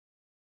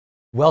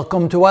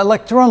Welcome to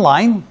y-lecture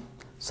online.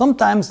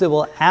 Sometimes they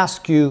will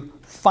ask you,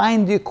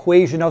 find the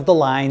equation of the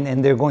line,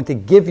 and they're going to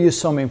give you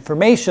some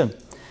information.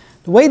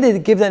 The way they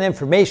give that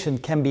information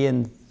can be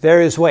in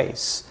various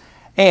ways.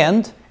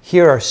 And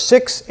here are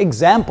 6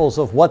 examples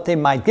of what they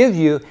might give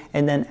you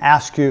and then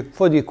ask you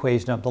for the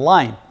equation of the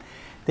line.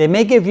 They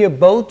may give you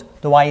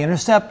both the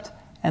y-intercept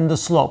and the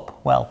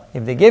slope. Well,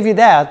 if they give you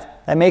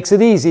that, that makes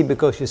it easy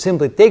because you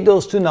simply take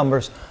those two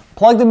numbers,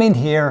 plug them in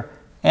here,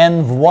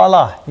 and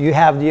voila, you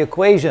have the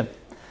equation.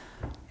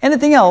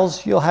 Anything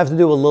else, you'll have to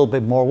do a little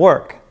bit more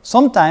work.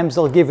 Sometimes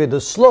they'll give you the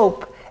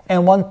slope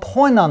and one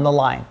point on the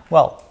line.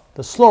 Well,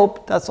 the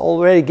slope, that's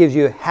already gives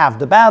you half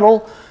the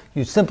battle.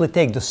 You simply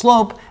take the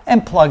slope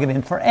and plug it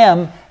in for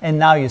m, and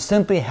now you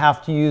simply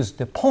have to use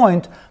the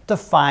point to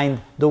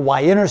find the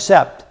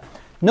y-intercept.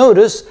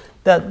 Notice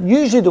that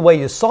usually the way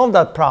you solve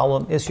that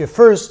problem is you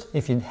first,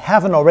 if you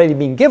haven't already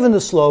been given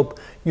the slope,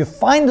 you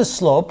find the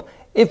slope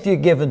if you're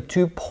given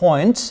 2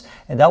 points,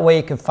 and that way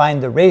you can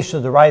find the ratio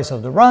of the rise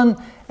of the run,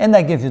 and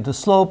that gives you the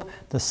slope.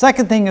 The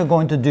second thing you're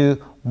going to do,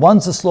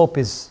 once the slope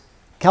is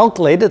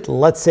calculated,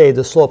 let's say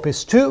the slope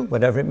is 2,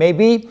 whatever it may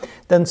be,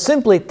 then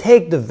simply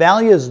take the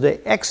values,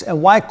 the x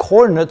and y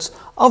coordinates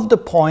of the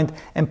point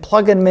and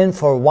plug them in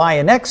for y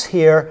and x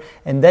here,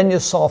 and then you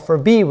solve for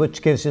b,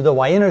 which gives you the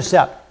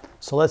y-intercept.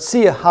 So let's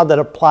see how that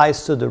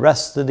applies to the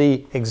rest of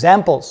the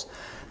examples.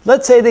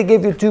 Let's say they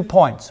give you 2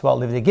 points.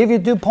 Well, if they give you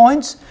 2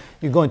 points,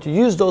 you're going to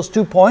use those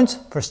 2 points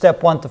for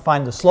step 1 to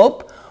find the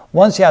slope.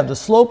 Once you have the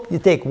slope, you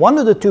take one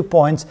of the 2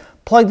 points,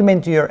 plug them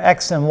into your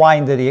x and y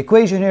into the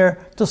equation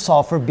here to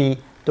solve for b,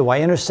 the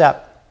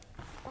y-intercept.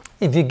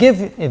 If they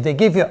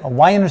give you a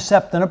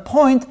y-intercept and a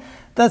point,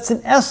 that's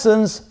in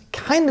essence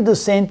kind of the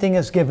same thing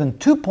as given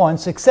 2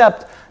 points,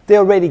 except they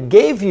already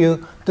gave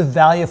you the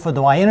value for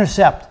the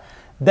y-intercept.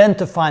 Then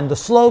to find the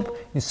slope,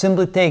 you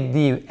simply take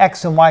the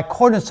x and y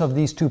coordinates of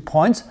these 2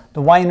 points,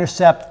 the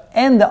y-intercept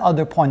and the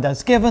other point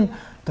that's given,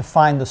 to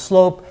find the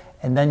slope,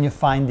 and then you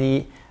find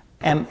the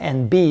m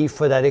and b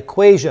for that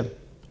equation.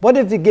 What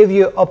if they give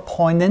you a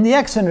point in the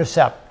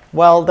x-intercept?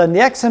 Well, then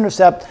the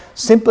x-intercept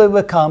simply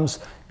becomes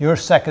your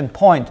second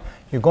point.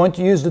 You're going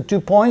to use the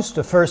 2 points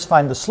to first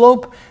find the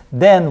slope.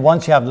 Then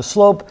once you have the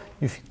slope,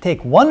 you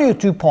take one of your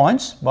 2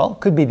 points, well,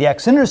 it could be the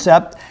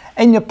x-intercept,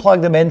 and you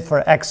plug them in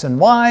for x and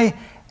y,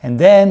 and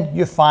then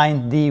you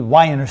find the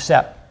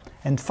y-intercept.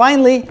 And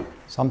finally,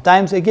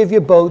 sometimes they give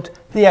you both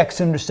the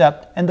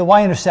x-intercept and the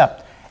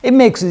y-intercept. It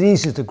makes it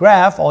easy to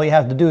graph. All you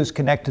have to do is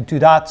connect the 2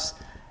 dots,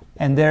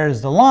 and there's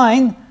the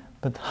line.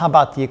 But how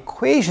about the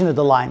equation of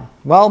the line?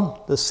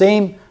 Well, the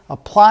same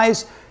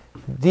applies.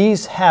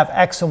 These have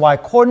x and y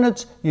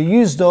coordinates. You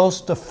use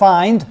those to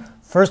find,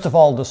 first of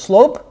all, the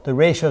slope, the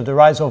ratio of the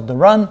rise over the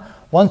run.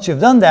 Once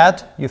you've done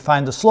that, you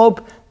find the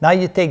slope. Now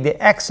you take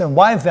the x and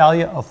y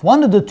value of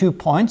one of the 2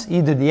 points,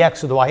 either the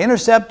x or the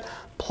y-intercept,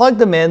 plug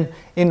them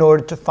in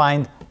order to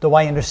find the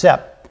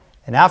y-intercept.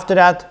 And after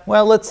that,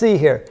 well, let's see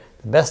here.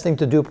 The best thing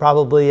to do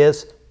probably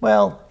is,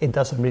 well, it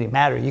doesn't really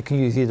matter. You can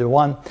use either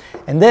one.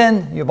 And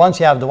then once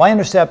you have the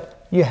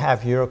y-intercept, you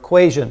have your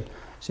equation.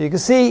 So you can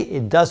see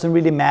it doesn't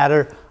really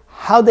matter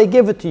how they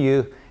give it to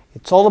you.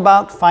 It's all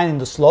about finding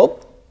the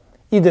slope.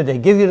 Either they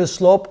give you the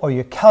slope or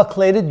you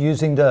calculate it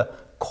using the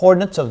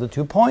coordinates of the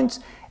 2 points,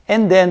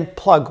 and then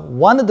plug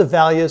one of the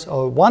values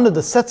or one of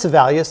the sets of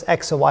values,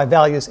 x and y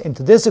values,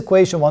 into this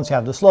equation once you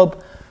have the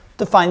slope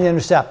to find the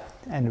intercept.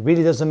 And it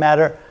really doesn't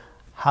matter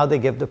how they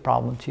give the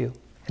problem to you.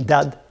 And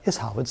that is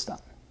how it's done.